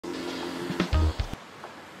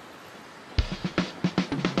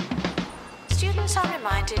Students are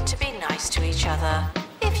reminded to be nice to each other.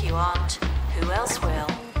 If you aren't, who else will?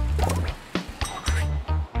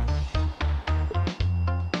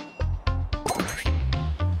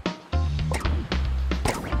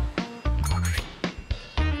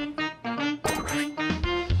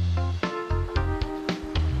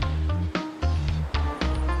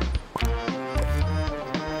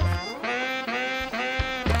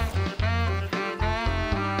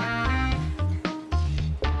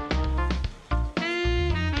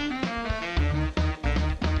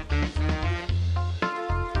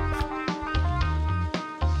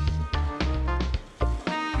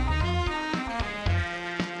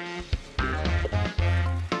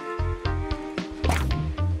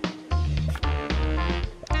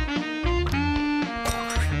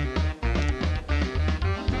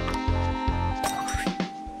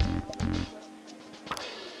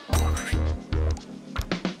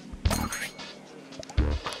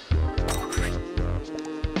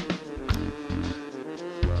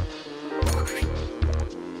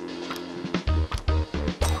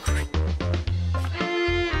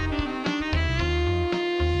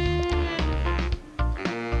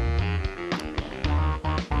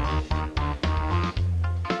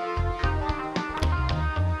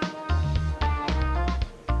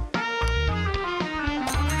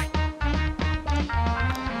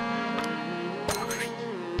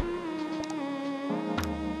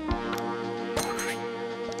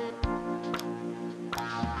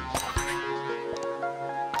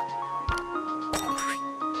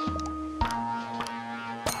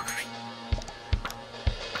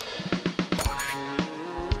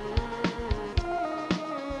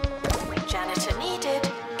 Janitor needed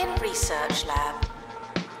in research lab.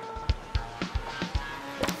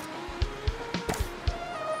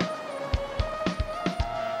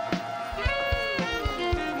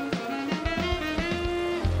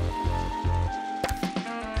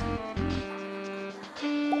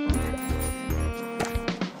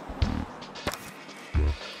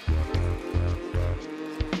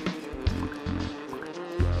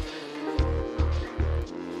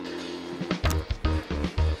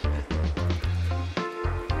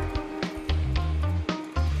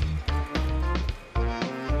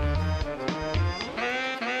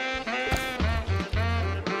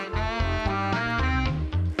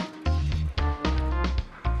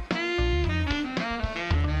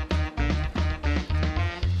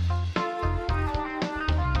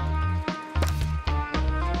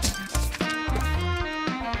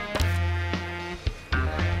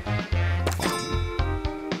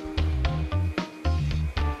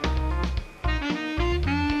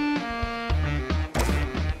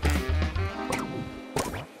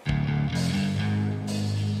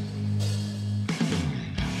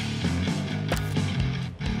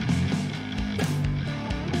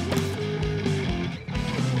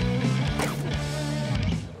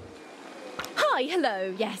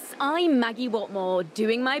 Hello, yes, I'm Maggie Watmore,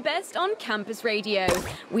 doing my best on campus radio.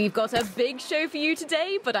 We've got a big show for you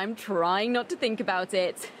today, but I'm trying not to think about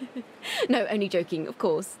it. No, only joking, of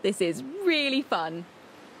course. This is really fun.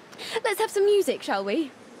 Let's have some music, shall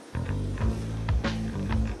we?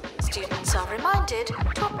 Students are reminded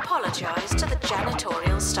to apologise to the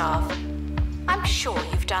janitorial staff. I'm sure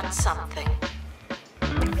you've done something.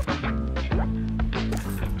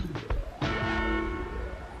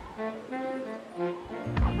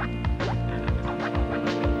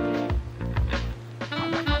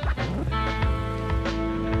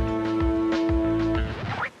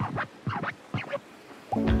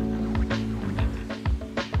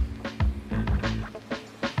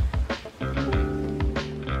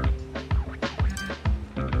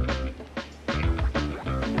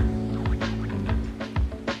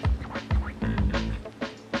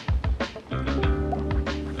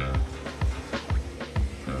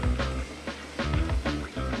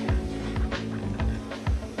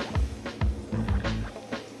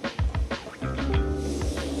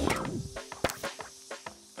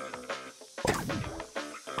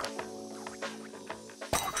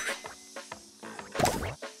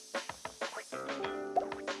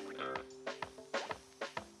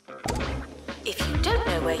 If you don't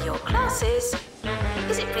know where your class is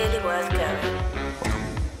it really worth going?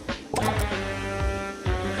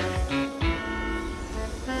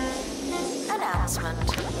 Announcement.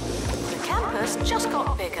 The campus just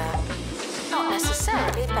got bigger, not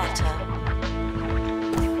necessarily better.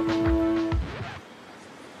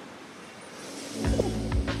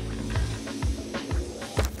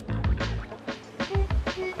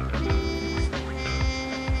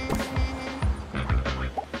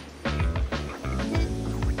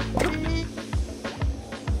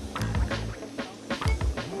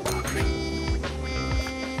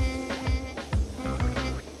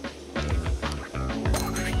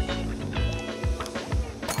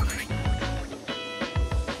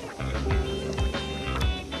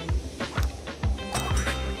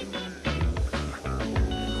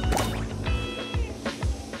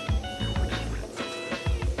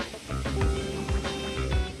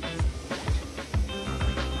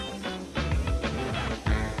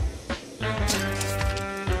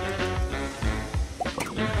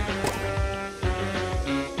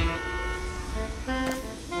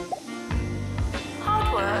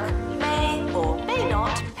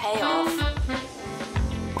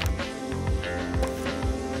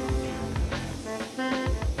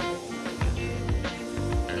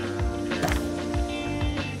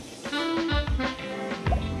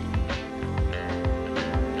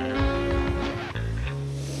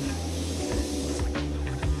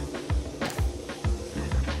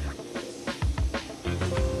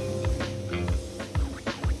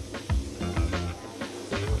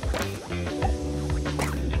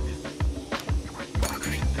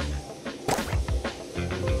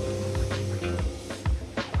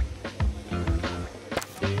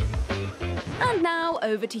 And now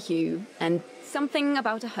over to Hugh, and something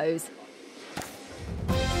about a hose.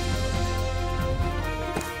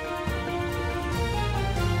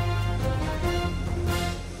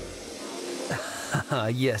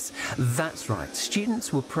 Yes, that's right.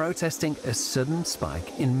 Students were protesting a sudden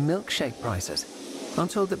spike in milkshake prices. I'm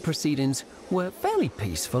told that proceedings were fairly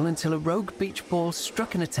peaceful until a rogue beach ball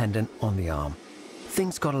struck an attendant on the arm.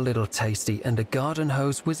 Things got a little tasty, and a garden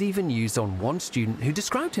hose was even used on one student who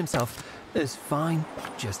described himself as fine,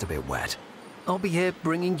 just a bit wet. I'll be here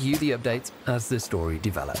bringing you the updates as the story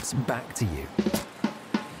develops. Back to you.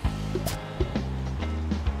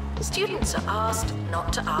 Students are asked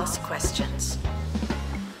not to ask questions.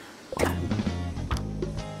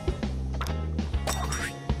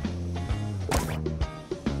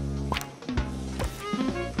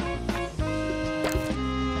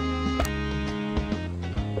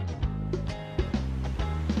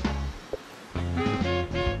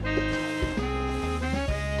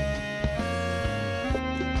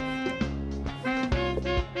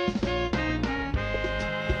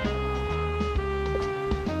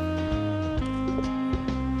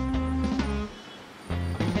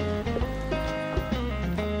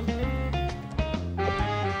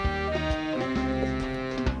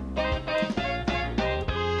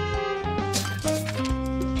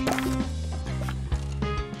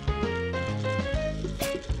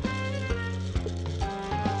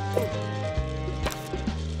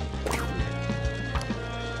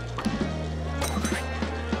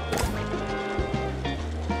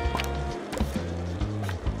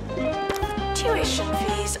 Tuition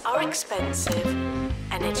fees are expensive,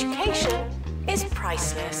 and education is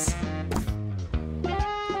priceless.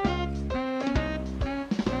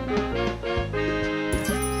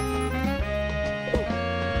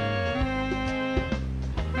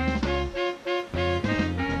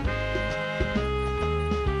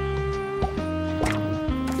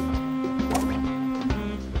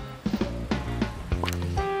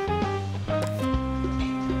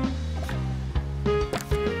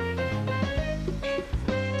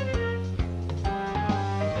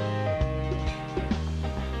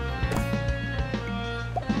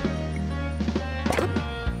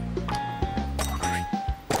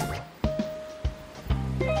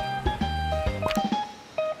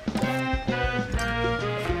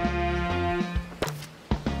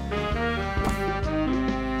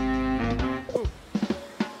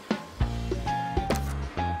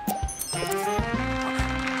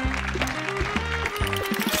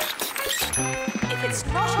 If it's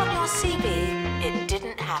not on your CV, it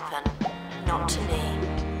didn't happen. Not to me.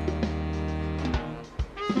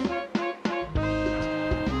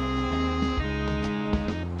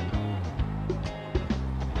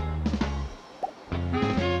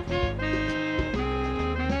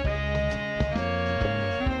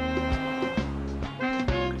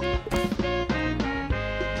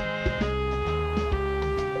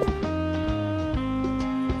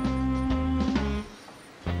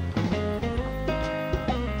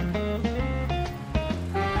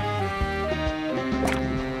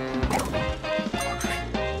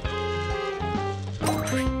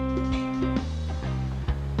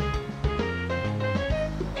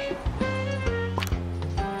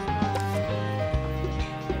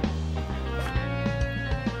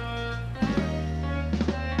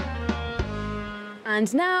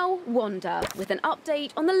 And now, Wanda, with an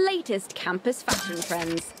update on the latest campus fashion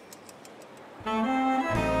trends.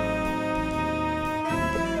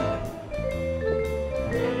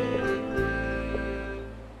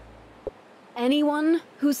 Anyone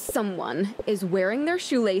who's someone is wearing their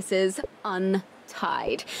shoelaces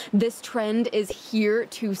untied. This trend is here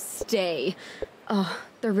to stay. Oh,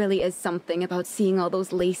 there really is something about seeing all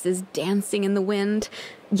those laces dancing in the wind.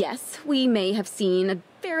 Yes, we may have seen a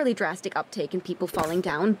fairly drastic uptake in people falling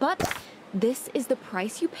down, but this is the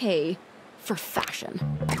price you pay for fashion.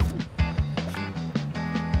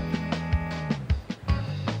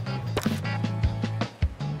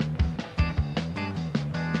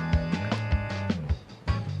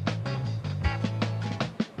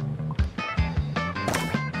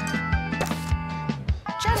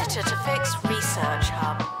 Janitor to Fix Research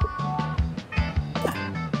Hub.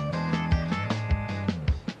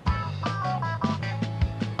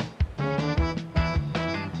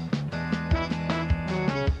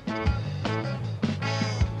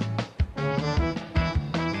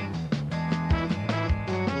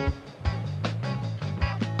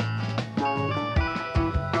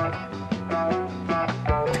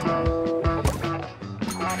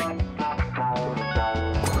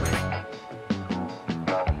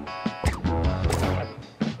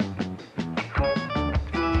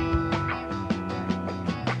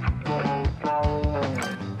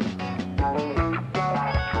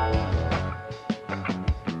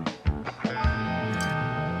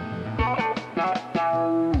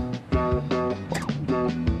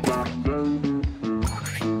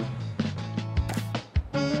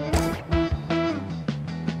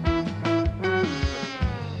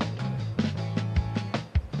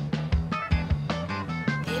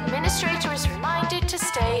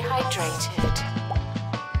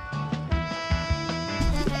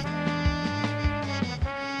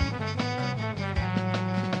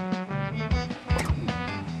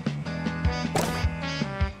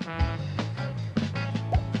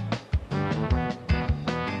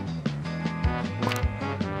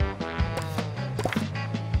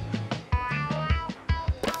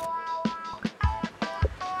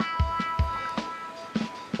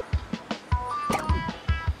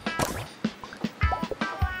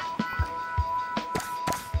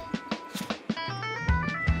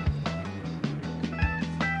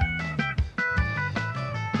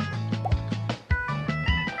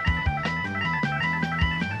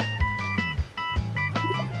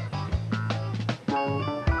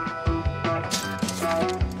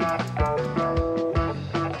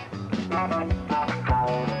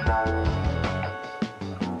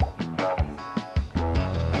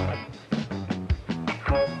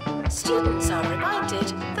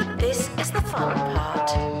 the fun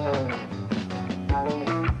part.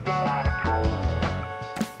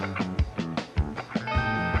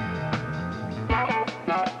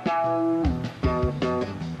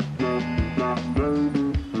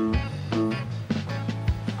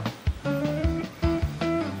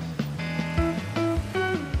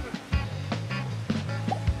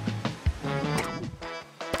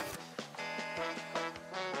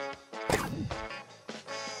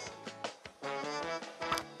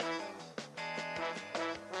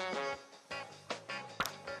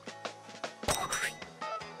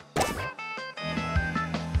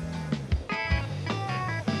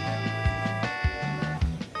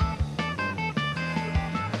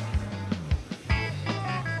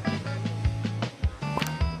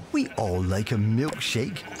 We all like a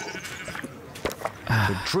milkshake.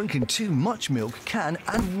 But drinking too much milk can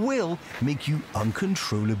and will make you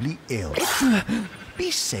uncontrollably ill.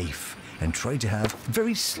 Be safe and try to have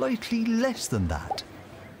very slightly less than that.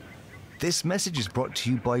 This message is brought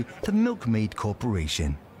to you by the Milkmaid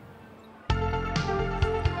Corporation. We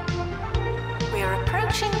are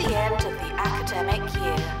approaching the end of the academic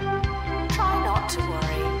year. Try not to worry.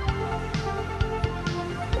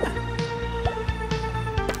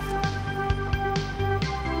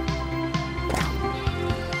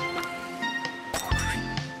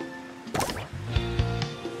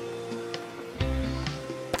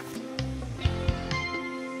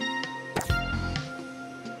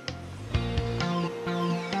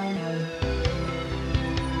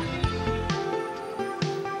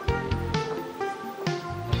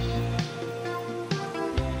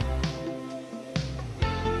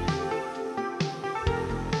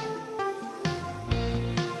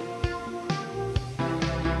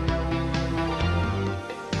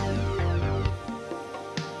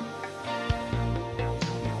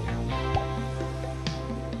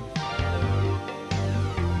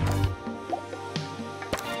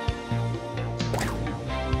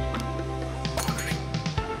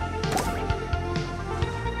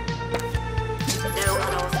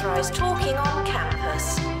 Talking on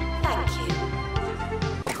campus. Thank you.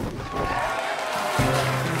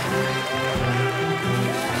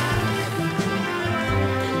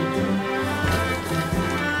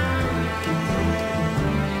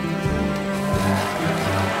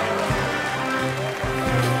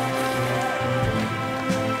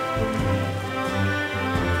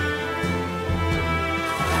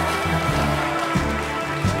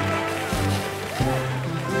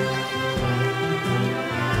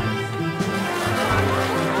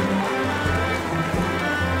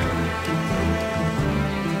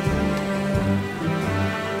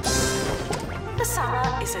 The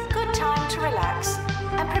summer is a good time to relax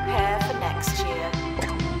and prepare for next year.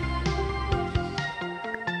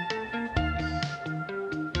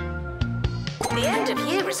 The end of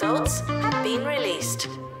year results have been released.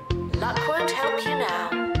 Luck won't help you now.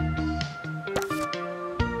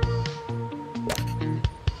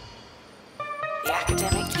 The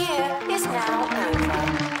academic year is now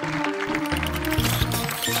over.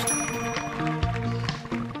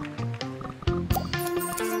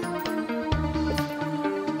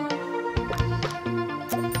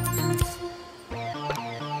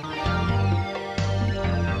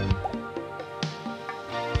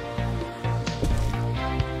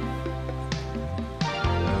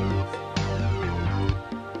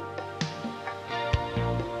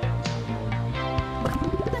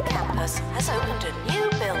 Has opened a new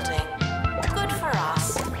building. Good for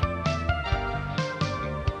us.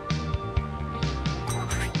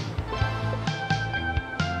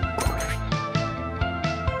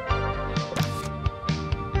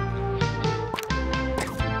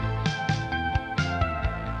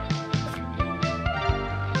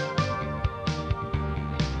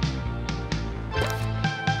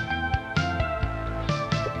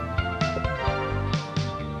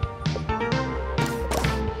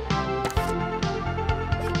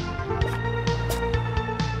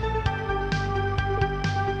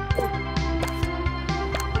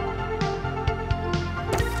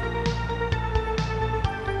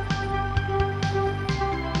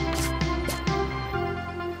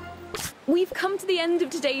 We've come to the end of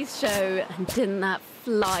today's show, and didn't that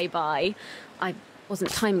fly by? I wasn't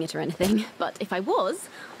timing it or anything, but if I was,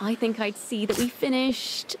 I think I'd see that we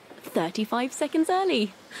finished 35 seconds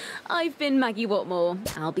early. I've been Maggie Watmore.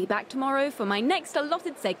 I'll be back tomorrow for my next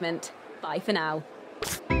allotted segment. Bye for now.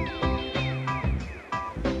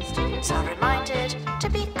 Students are reminded to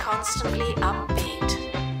be constantly upbeat.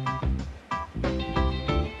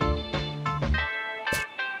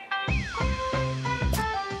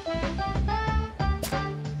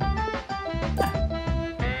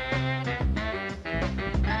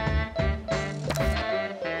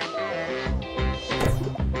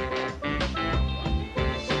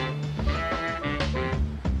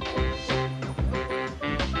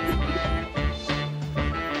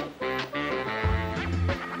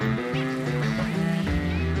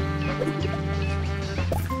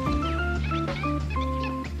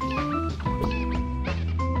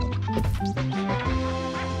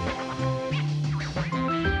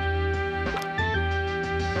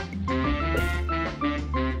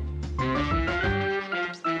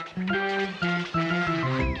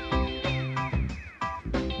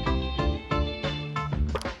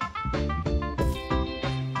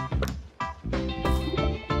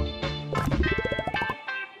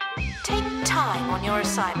 on your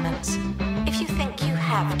assignments, if you think you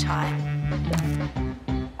have time.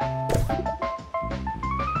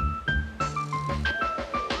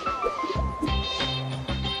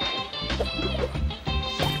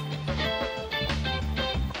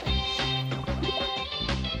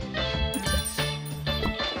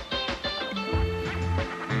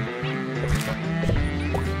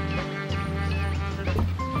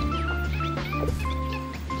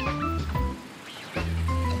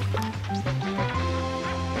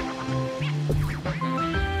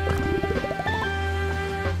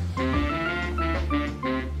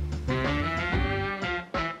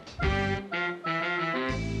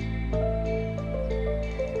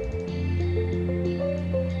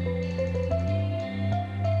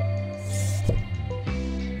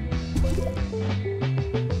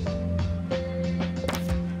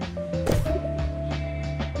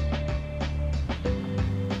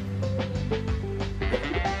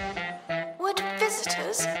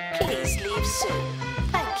 Visitors, please leave soon.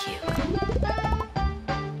 Thank you.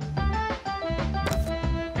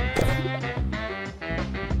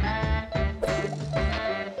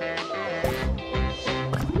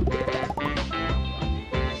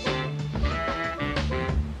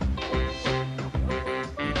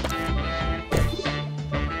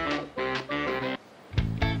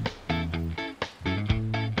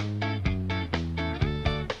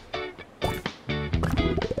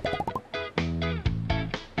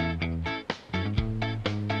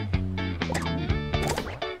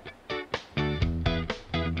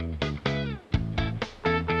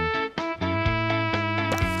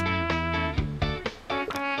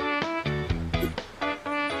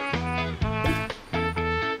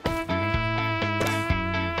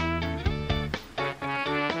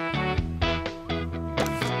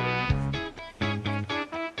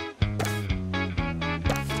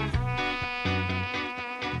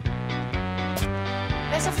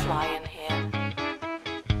 There's a fly in here.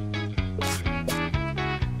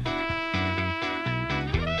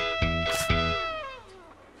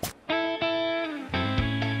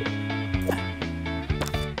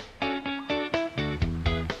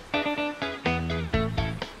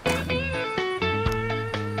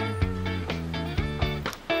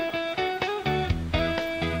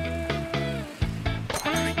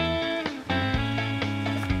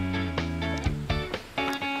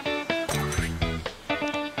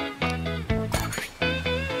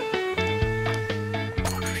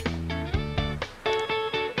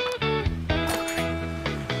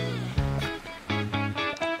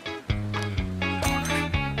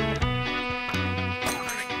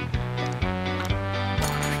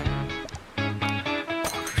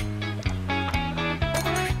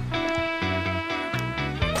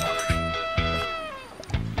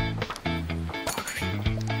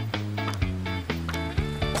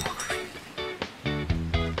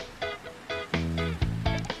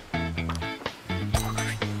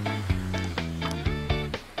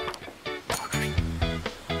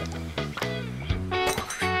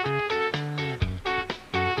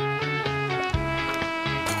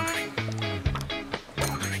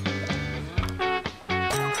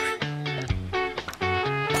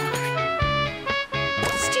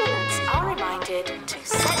 To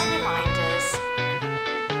set reminders.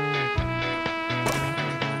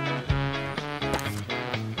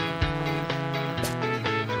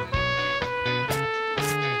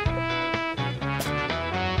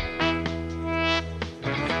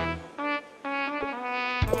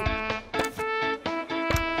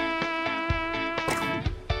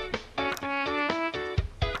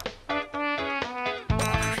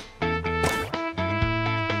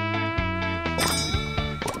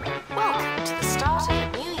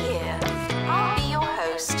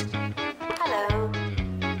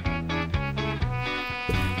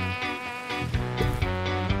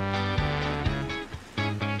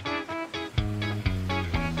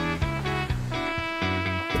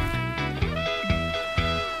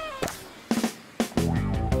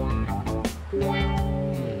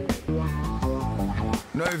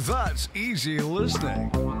 Now that's easy listening.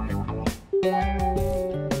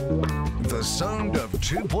 The sound of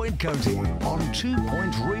 2 Point County on 2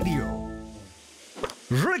 Point Radio.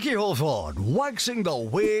 Ricky Holford waxing the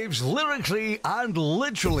waves lyrically and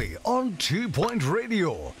literally on 2 Point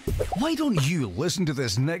Radio. Why don't you listen to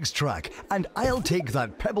this next track and I'll take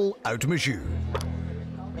that pebble out of my shoe.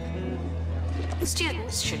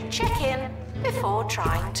 Students should check in before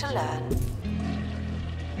trying to learn.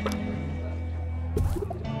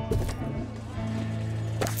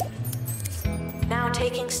 Now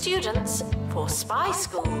taking students for Spy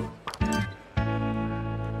School.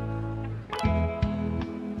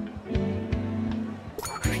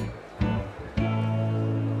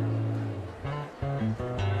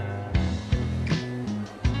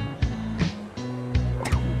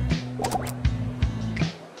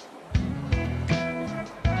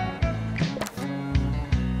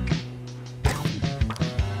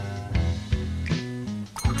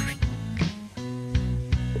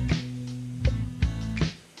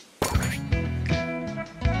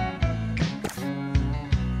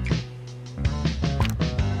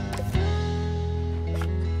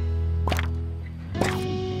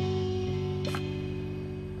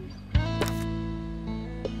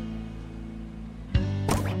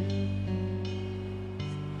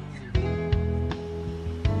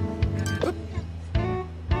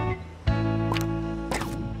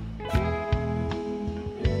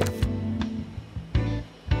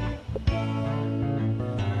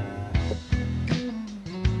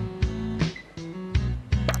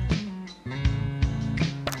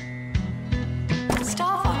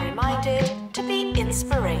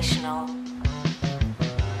 inspirational.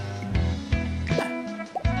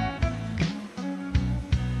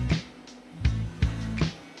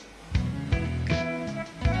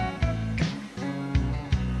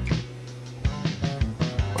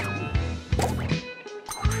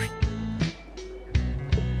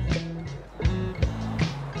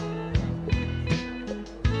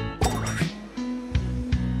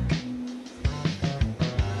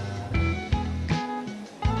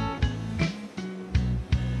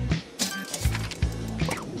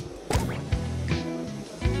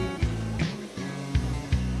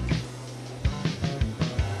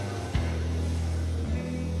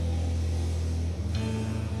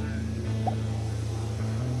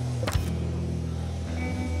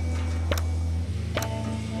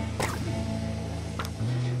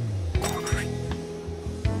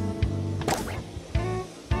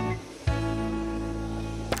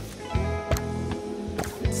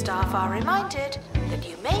 Staff are reminded that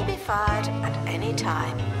you may be fired at any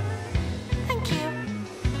time. Thank you.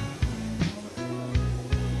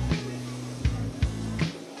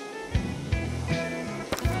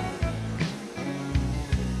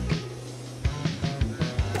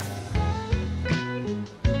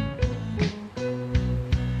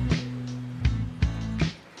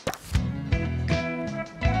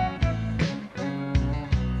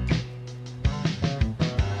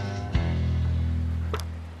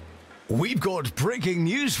 We've got breaking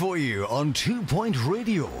news for you on 2 Point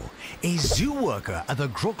Radio. A zoo worker at the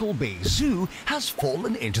Grockle Bay Zoo has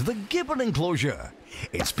fallen into the gibbon enclosure.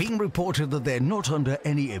 It's been reported that they're not under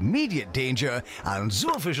any immediate danger, and zoo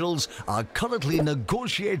officials are currently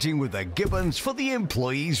negotiating with the gibbons for the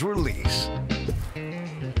employee's release.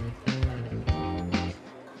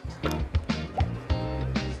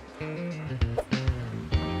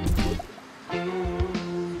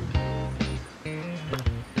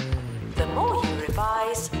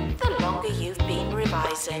 The longer you've been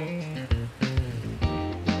revising.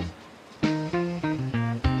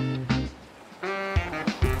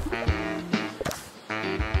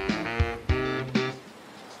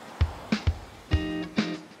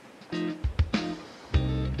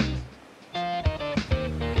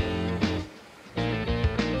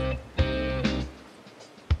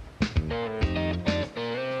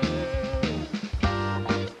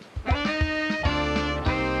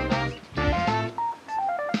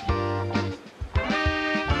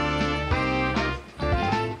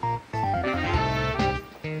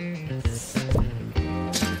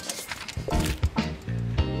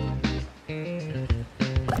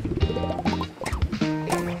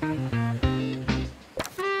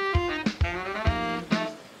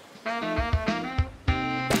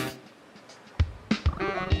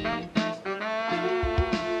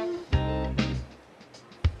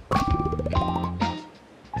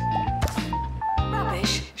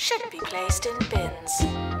 Should be placed in bins.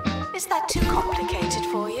 Is that too complicated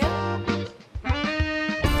for you?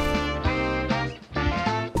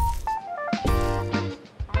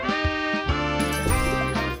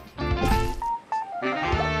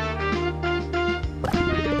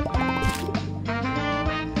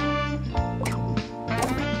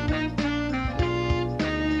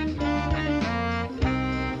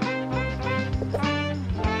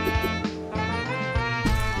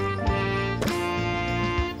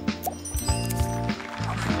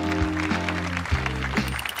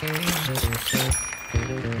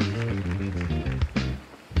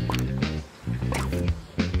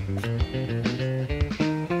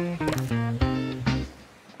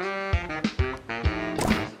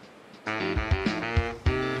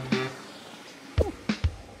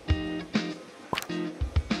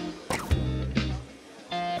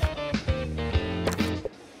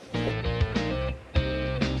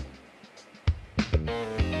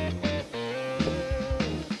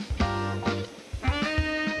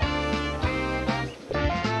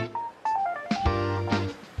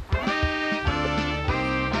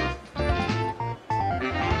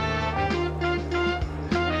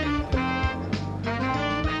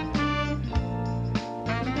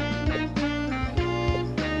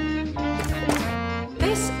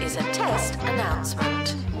 Is a test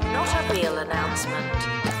announcement, not a real announcement.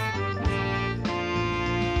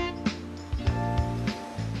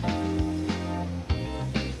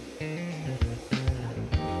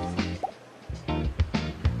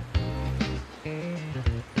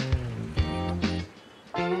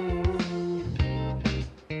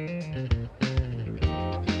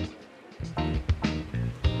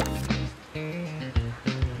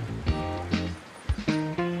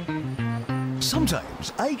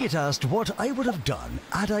 Sometimes I get asked what I would have done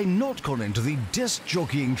had I not gone into the disc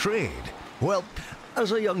jockeying trade. Well,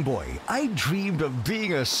 As a young boy, I dreamed of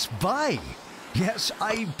being a spy. Yes,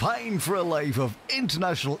 I pined for a life of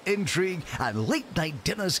international intrigue and late-night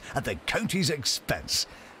dinners at the county's expense.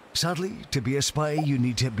 Sadly, to be a spy, you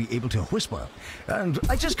need to be able to whisper, and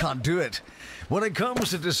I just can't do it. When it comes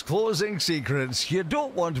to disclosing secrets, you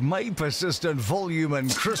don't want my persistent volume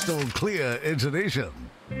and crystal clear intonation.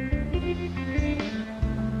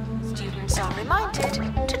 Students are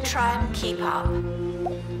reminded to try and keep up.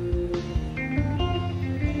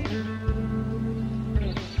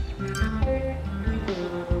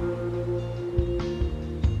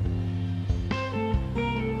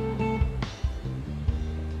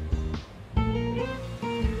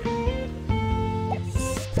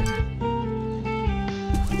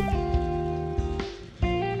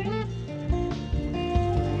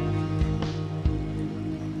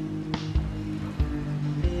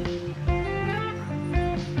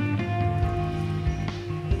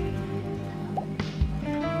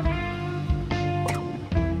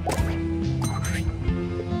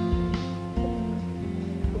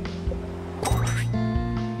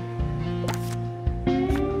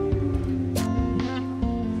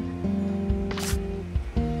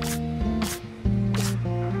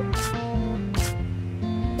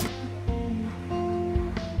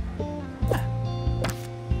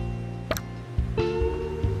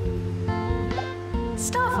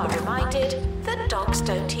 Staff are reminded that dogs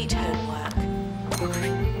don't eat homework.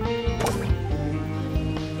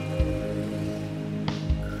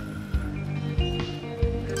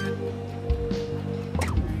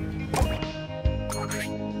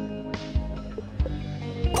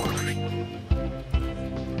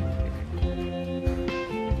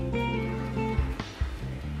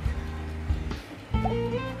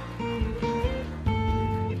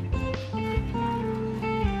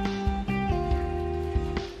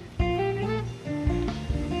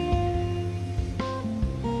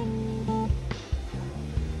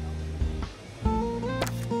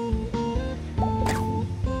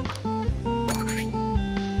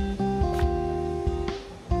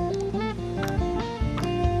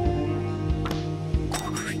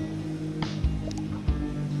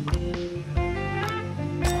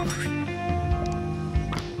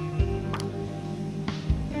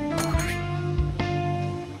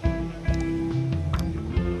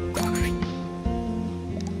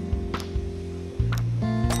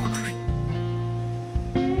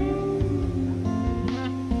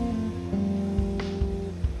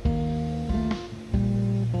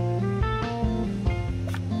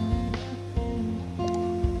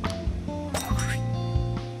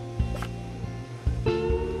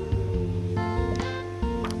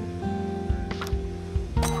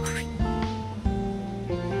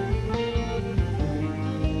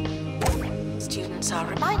 Students are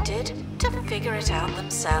reminded to figure it out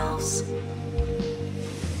themselves.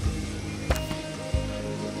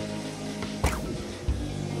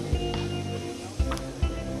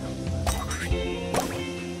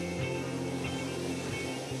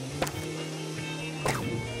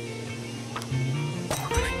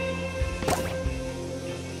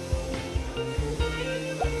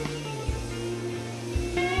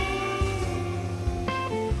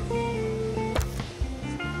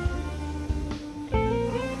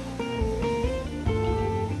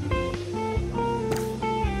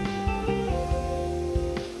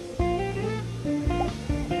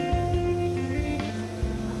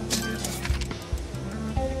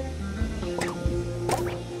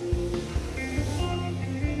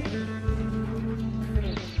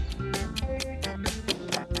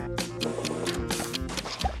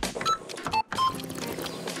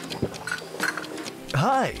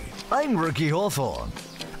 Hi, I'm Ricky Hawthorne.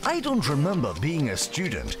 I don't remember being a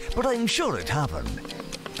student, but I'm sure it happened.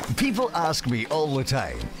 People ask me all the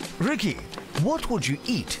time, Ricky, what would you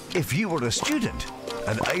eat if you were a student?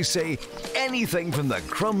 And I say, anything from the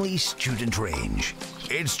Crumley student range.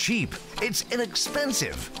 It's cheap, it's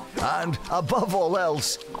inexpensive, and above all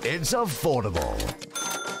else, it's affordable.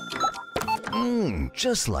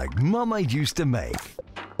 Just like Mama used to make.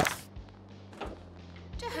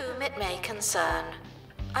 To whom it may concern,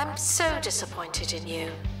 I'm so disappointed in you.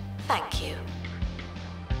 Thank you.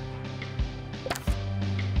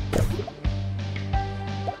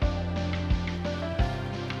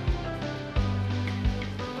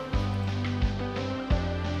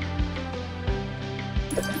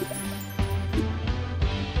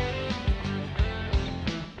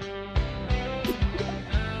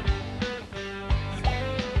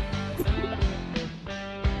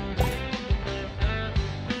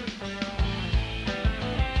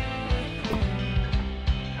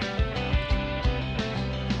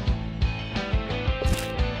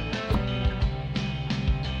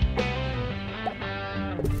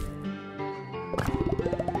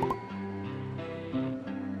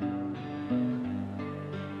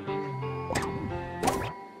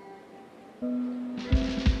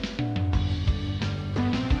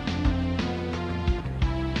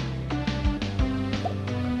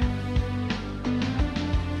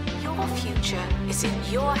 is in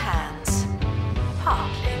your hands.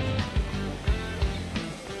 Partly.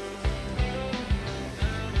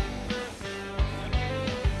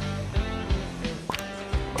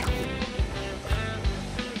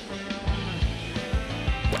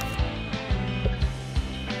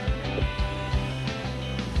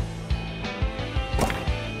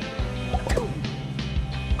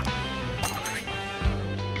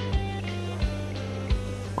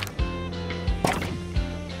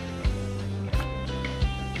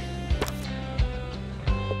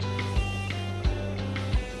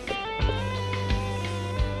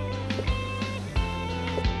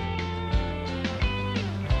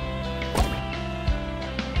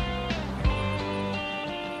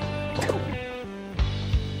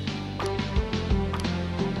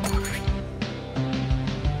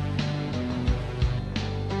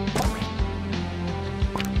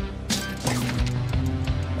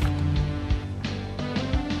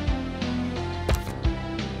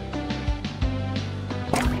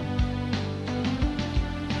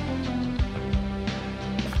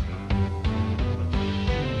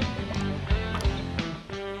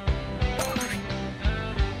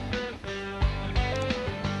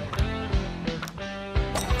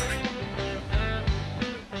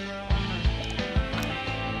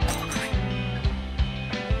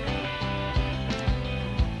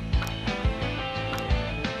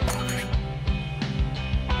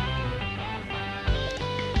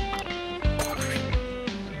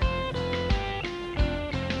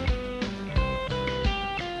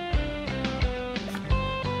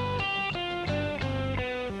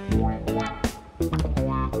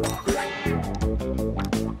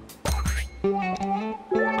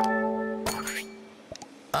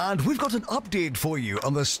 And we've got an update for you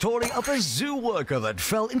on the story of the zoo worker that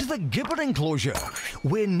fell into the gibbon enclosure.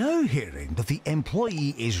 We're now hearing that the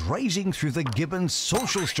employee is rising through the gibbon's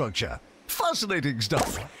social structure. Fascinating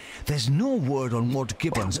stuff. There's no word on what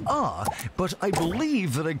gibbons are, but I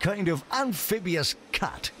believe they're a kind of amphibious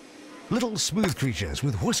cat. Little smooth creatures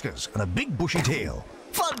with whiskers and a big bushy tail.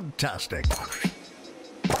 Fantastic.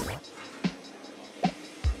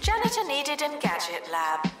 Janitor needed in Gadget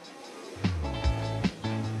Lab.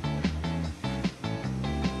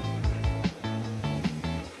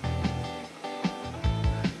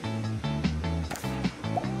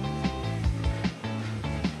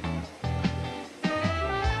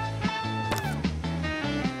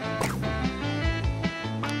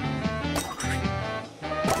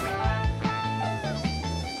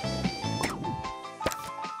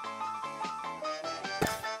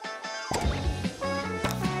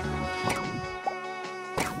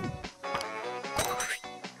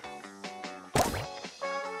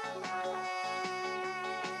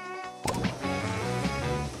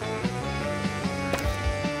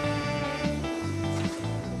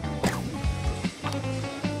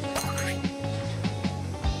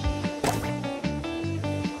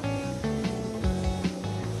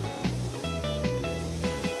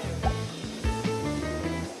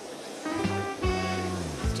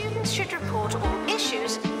 Should report all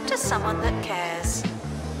issues to someone that cares.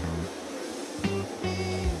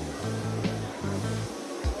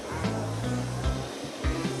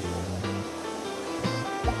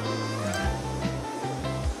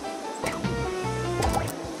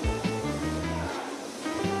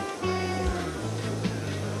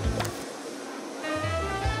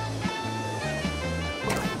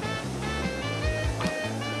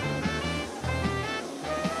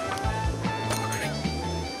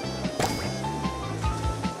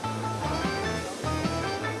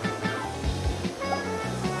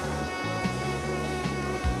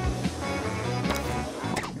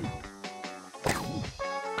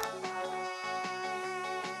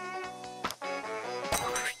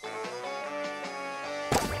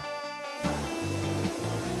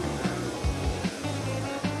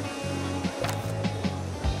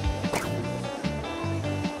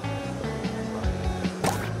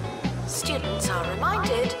 Students are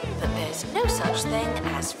reminded that there's no such thing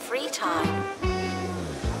as free time.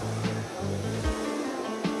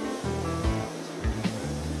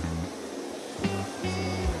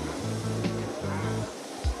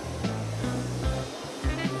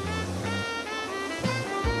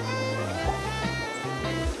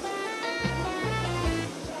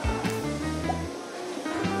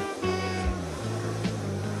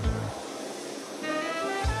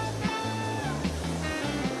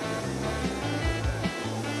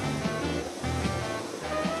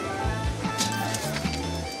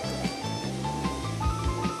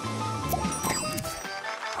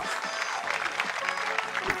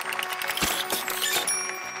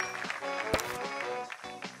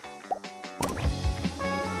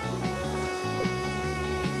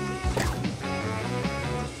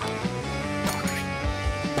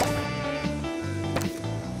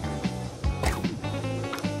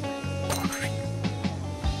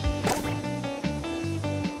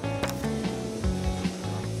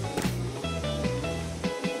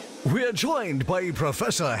 are joined by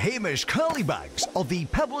Professor Hamish Curlybags of the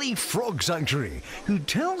Pebbly Frog Sanctuary, who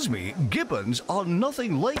tells me gibbons are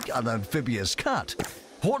nothing like an amphibious cat.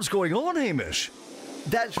 What's going on, Hamish?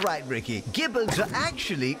 That's right, Ricky. Gibbons are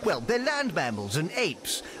actually, well, they're land mammals and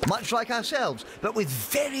apes, much like ourselves, but with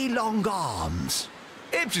very long arms.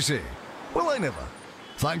 Apes, you see? Well, I never.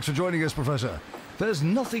 Thanks for joining us, Professor. There's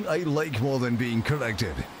nothing I like more than being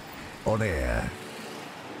corrected. On air.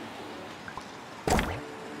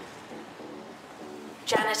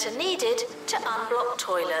 Janitor needed to unblock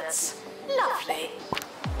toilets. Lovely.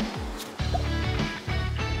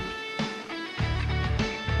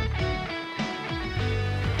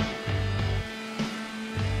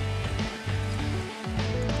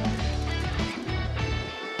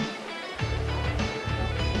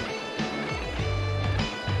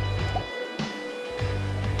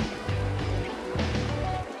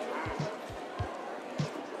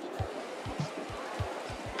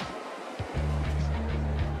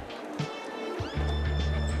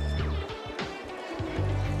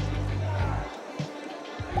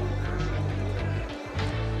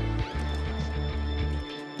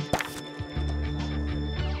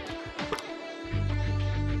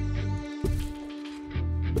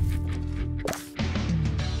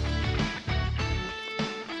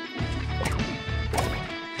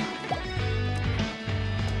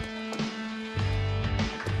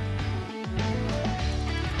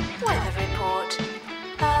 Weather report.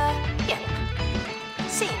 Yep.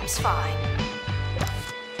 Seems fine.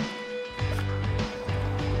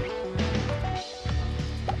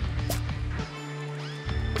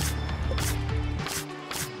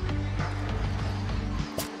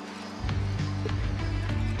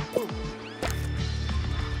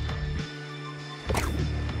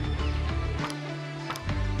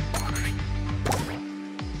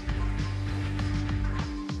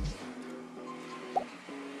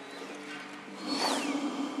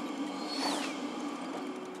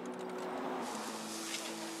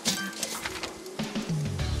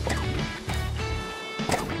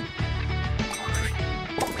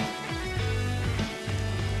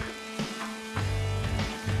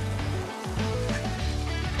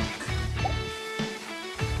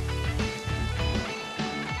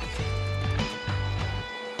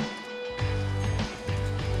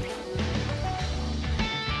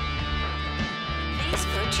 Please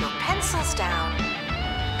put your pencils down.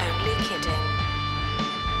 Only kidding.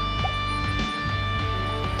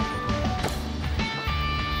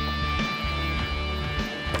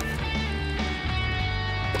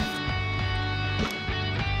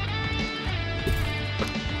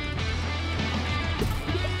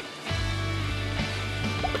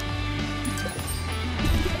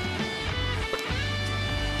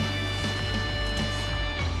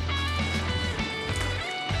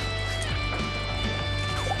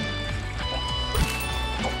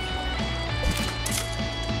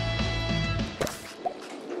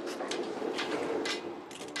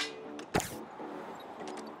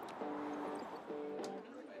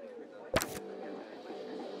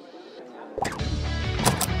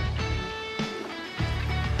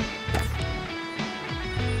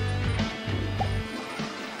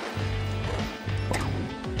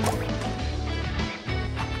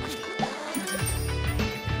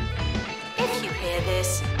 If you hear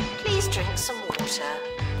this, please drink some water.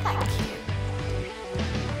 Thank you.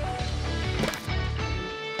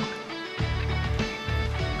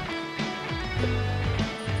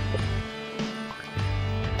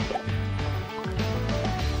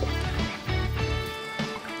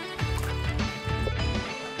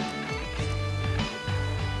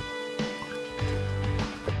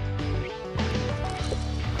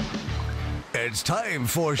 It's time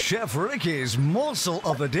for Chef Ricky's morsel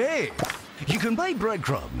of the day. You can buy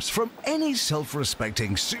breadcrumbs from any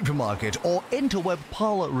self-respecting supermarket or interweb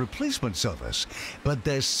parlor replacement service, but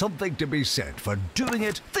there's something to be said for doing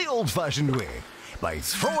it the old-fashioned way, by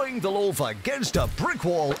throwing the loaf against a brick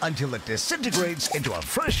wall until it disintegrates into a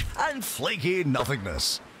fresh and flaky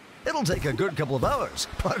nothingness. It'll take a good couple of hours,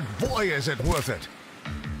 but boy is it worth it.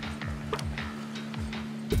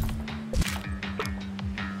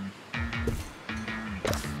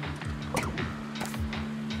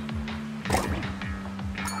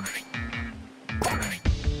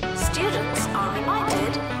 Students are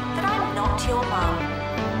reminded that I'm not your mum.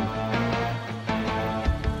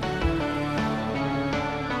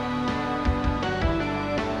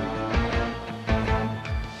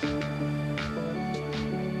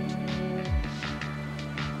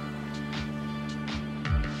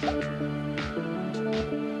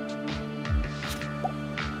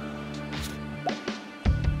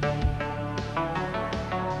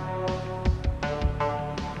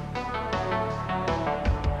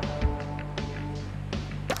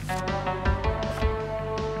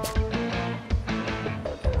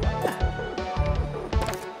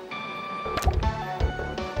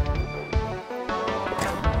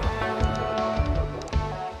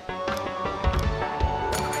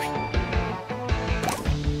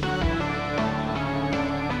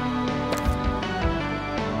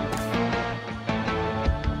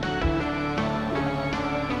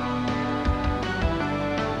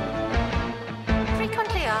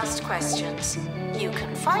 questions. You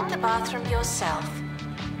can find the bathroom yourself.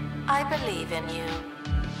 I believe in you.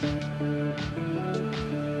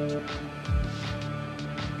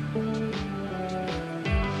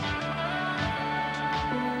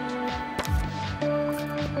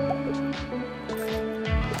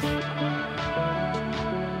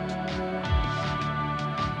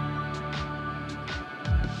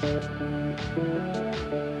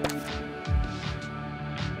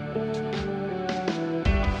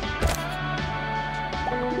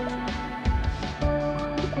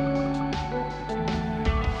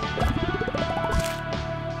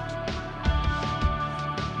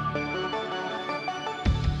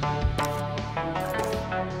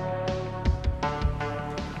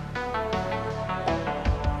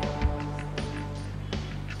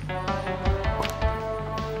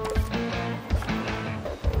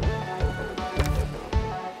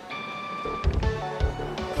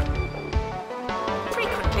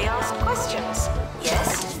 Frequently asked questions.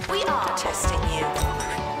 Yes, we are testing you.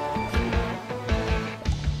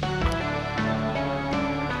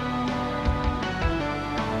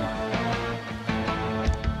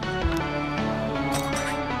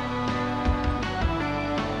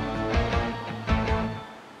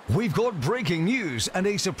 We've got breaking news and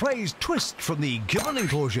a surprise twist from the gibbon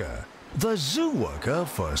enclosure. The zoo worker,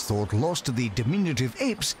 first thought lost to the diminutive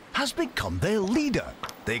apes, has become their leader.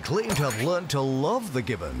 They claim to have learned to love the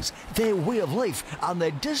gibbons, their way of life, and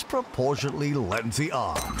their disproportionately lengthy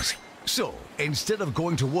arms. So, instead of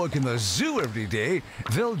going to work in the zoo every day,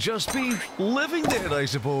 they'll just be living there, I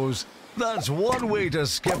suppose. That's one way to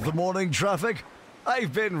skip the morning traffic.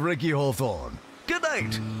 I've been Ricky Hawthorne. Good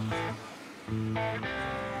night.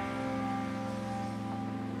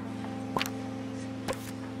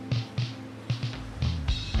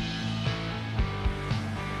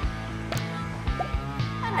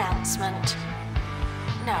 Announcement.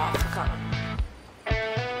 No, I've forgotten.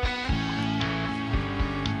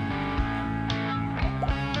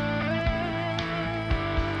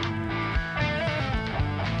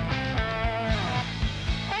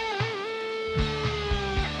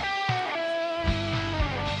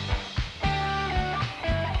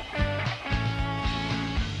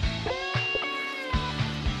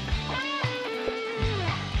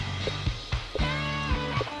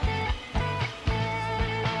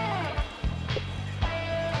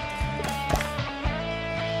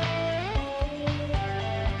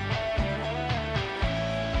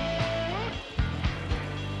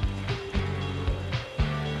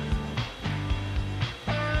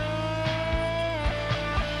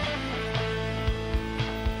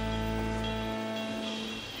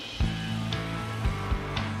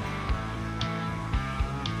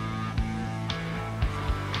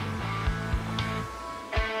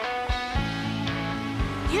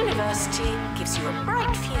 University gives you a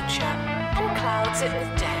bright future and clouds it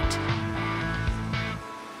with debt.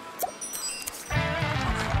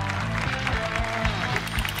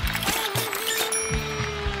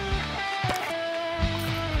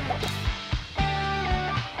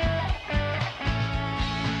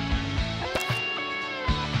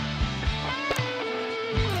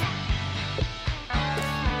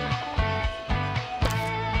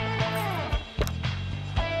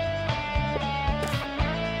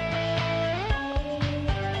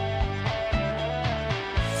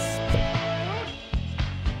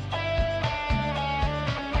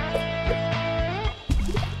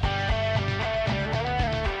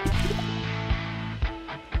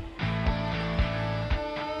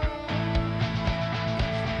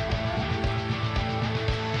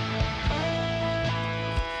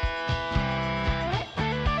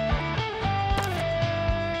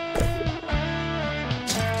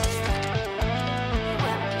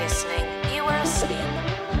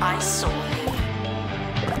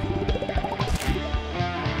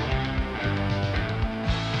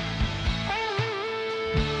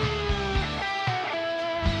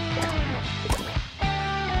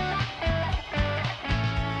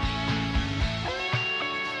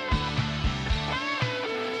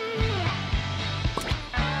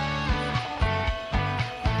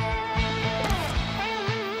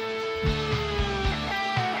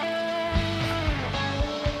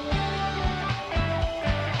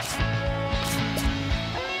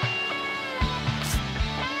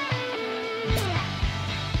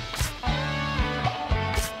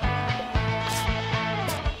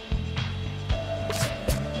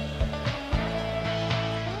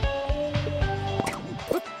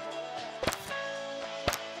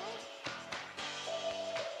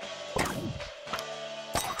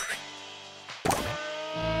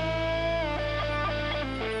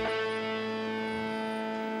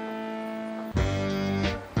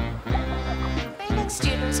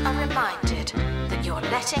 students are reminded that you're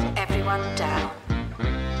letting everyone down.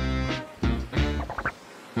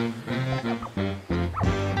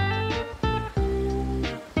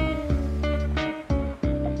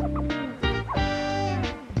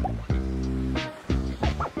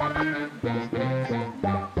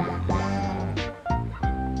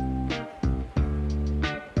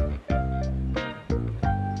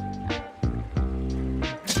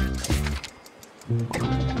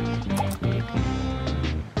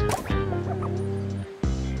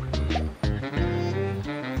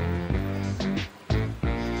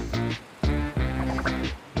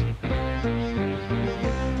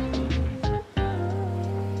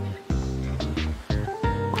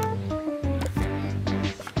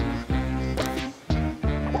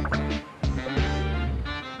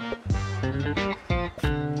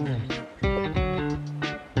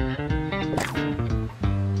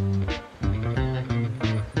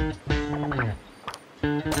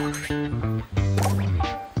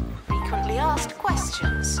 Frequently asked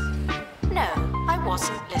questions. No, I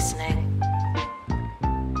wasn't listening.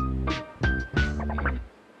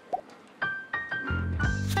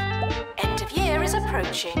 End of year is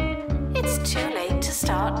approaching. It's too late to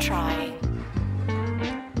start trying.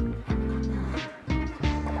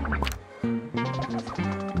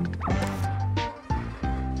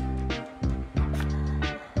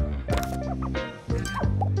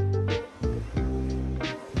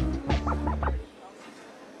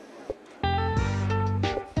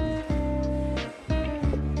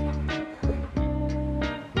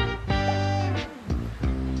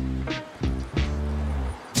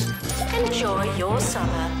 Enjoy your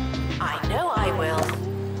summer. I know I will.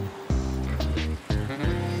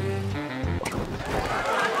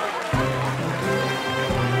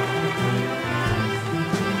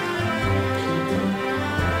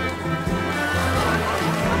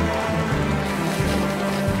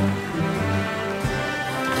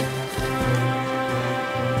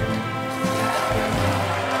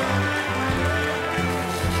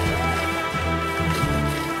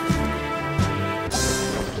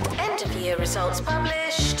 Results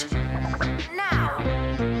published now.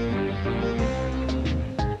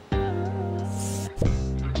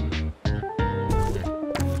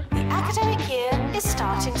 The academic year is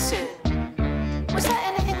starting soon. Was there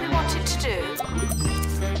anything we wanted to do?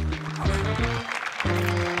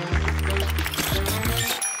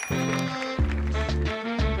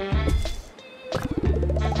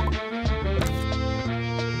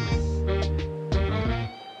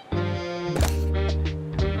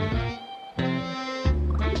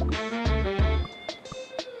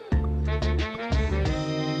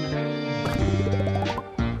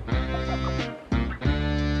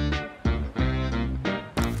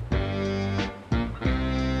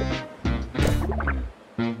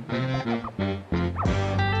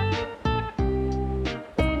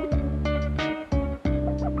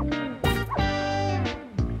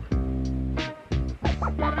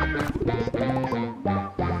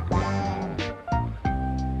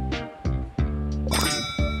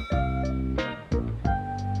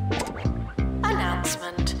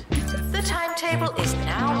 Announcement. The timetable is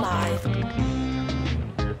now live.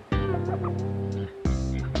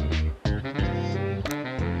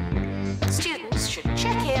 Students should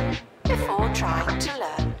check in before trying to learn.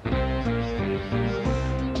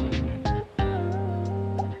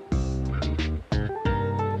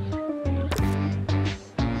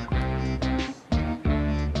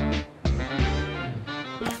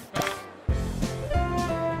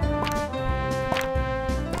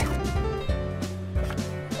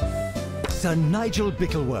 Sir Nigel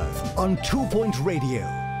Bickleworth on 2 Point Radio.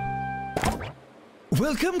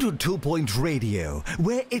 Welcome to 2 Point Radio,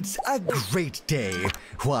 where it's a great day.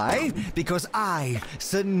 Why? Because I,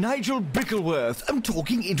 Sir Nigel Bickleworth, am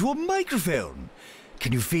talking into a microphone.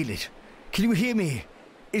 Can you feel it? Can you hear me?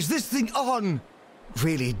 Is this thing on?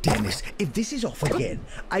 Really, Dennis, if this is off again,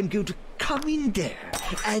 I'm going to come in there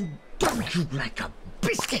and dump you like a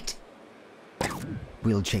biscuit.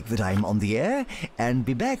 We'll check that I'm on the air and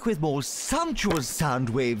be back with more sumptuous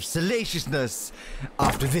soundwave salaciousness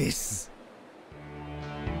after this.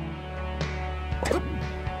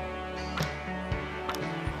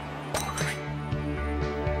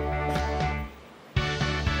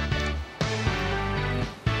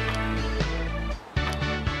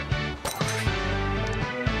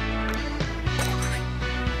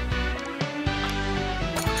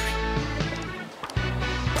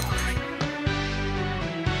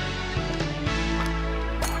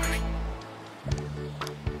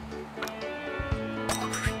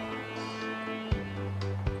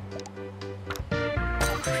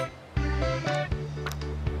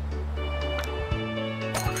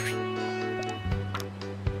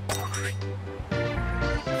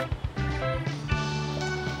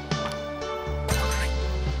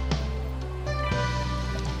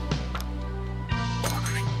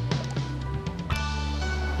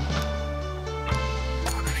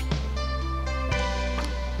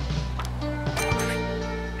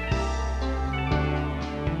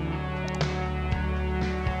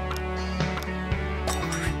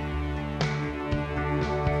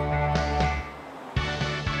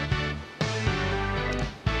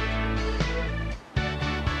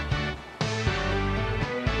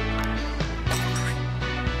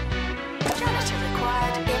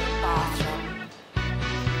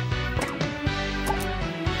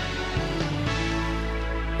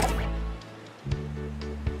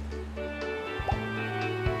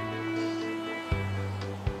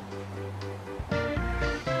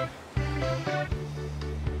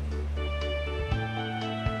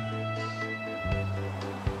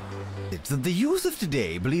 it that the youth of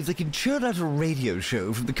today believe they can churn out a radio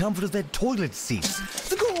show from the comfort of their toilet seats.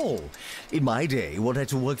 The gall! In my day, one had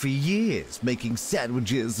to work for years making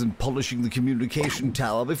sandwiches and polishing the communication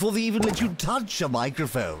tower before they even let you touch a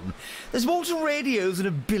microphone. There's more to radio than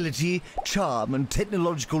ability, charm, and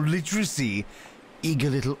technological literacy. Eager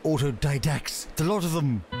little autodidacts, the lot of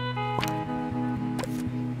them.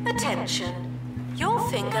 Attention. Your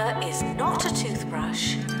finger is not a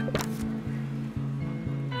toothbrush.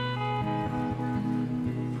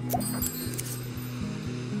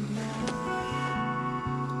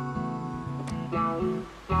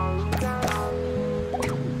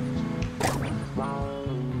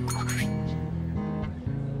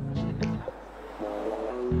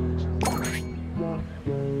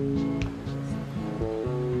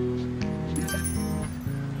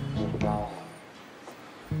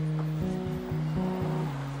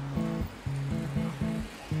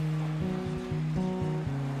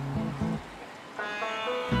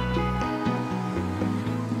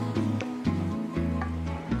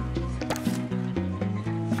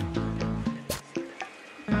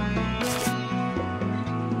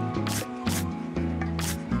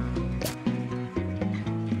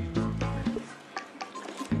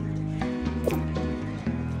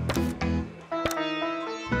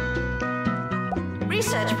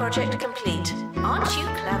 Research project complete. Aren't you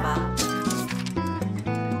clever?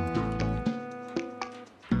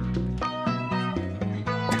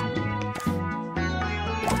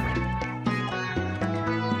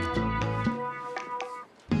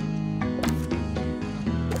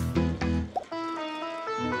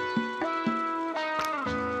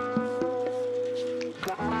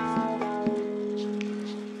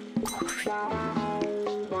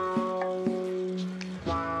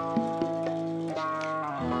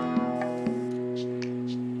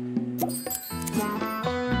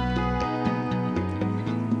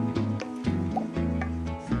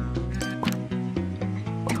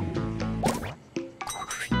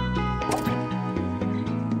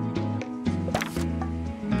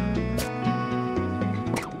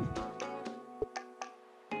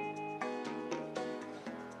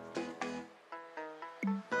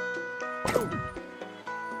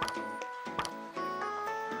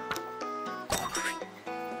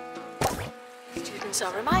 Students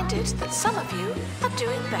are reminded that some of you are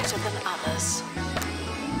doing better than others.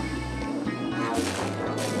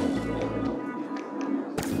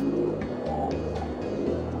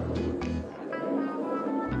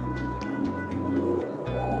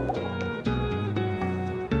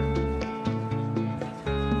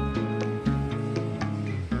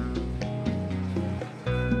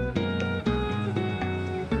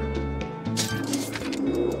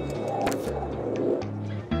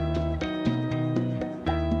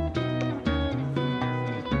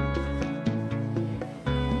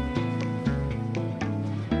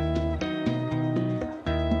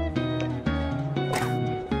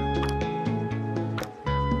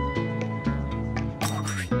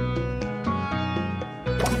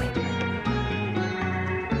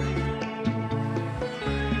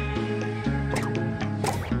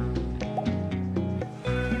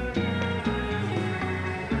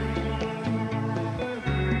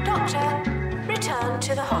 Return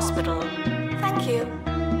to the hospital. Thank you.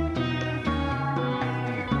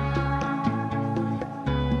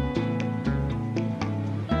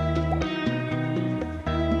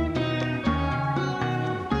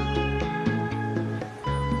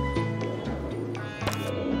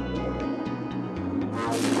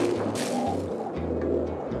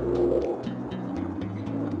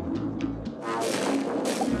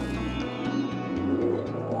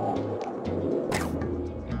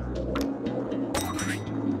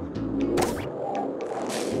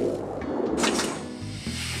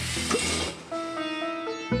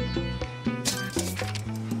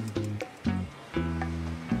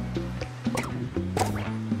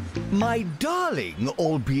 My darling,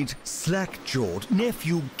 albeit slack-jawed,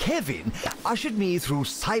 nephew Kevin ushered me through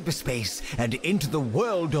cyberspace and into the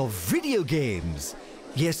world of video games.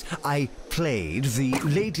 Yes, I played the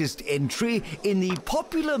latest entry in the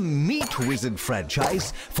popular Meat Wizard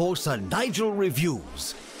franchise for Sir Nigel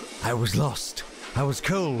reviews. I was lost. I was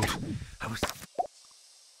cold. I was...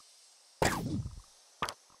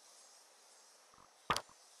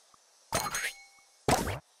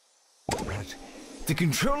 The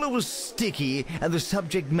controller was sticky and the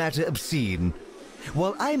subject matter obscene.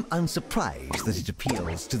 While I'm unsurprised that it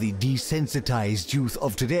appeals to the desensitized youth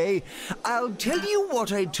of today, I'll tell you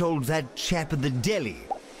what I told that chap in the deli.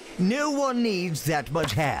 No one needs that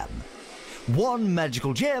much ham. 1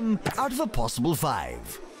 magical gem out of a possible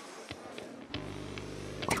 5.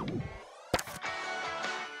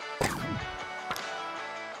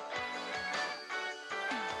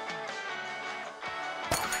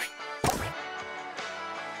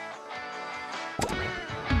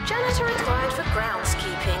 Water required for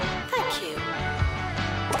groundskeeping. Thank you.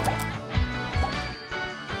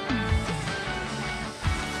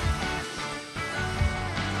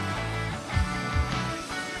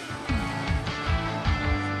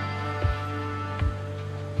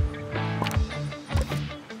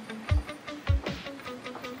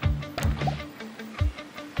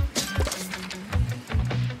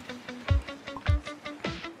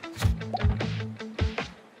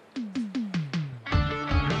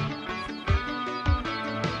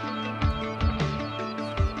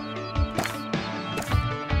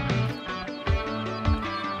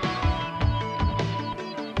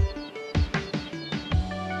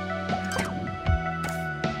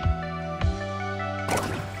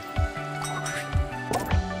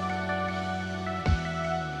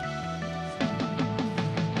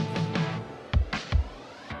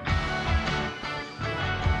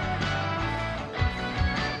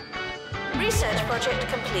 Research project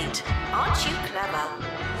complete. Aren't you clever?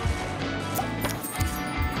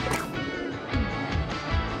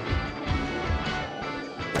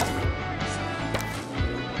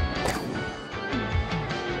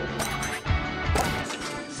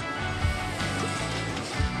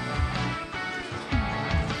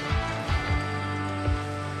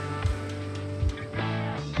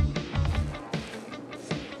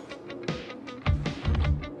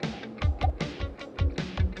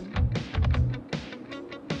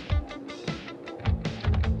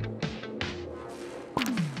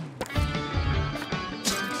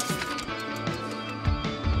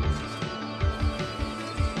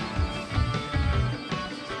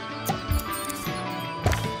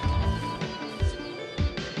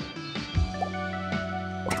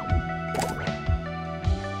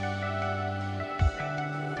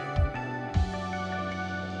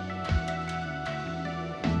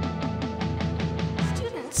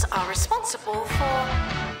 Are responsible for,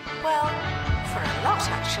 well, for a lot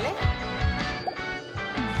actually.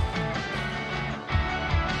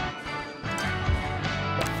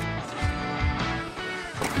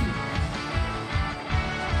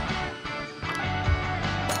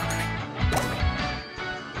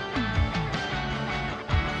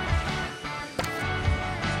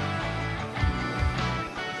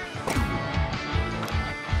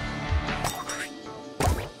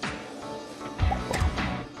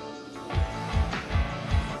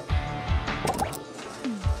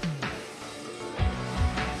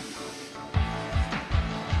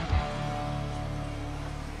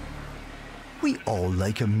 We all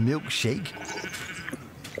like a milkshake.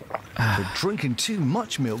 But drinking too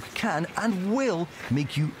much milk can and will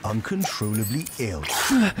make you uncontrollably ill.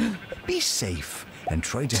 Be safe and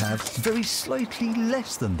try to have very slightly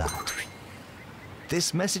less than that.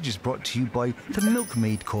 This message is brought to you by the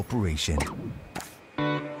Milkmaid Corporation.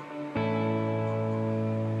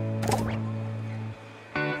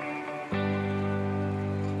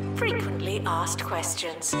 Frequently asked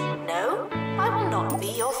questions. No, I will not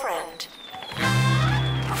be your friend.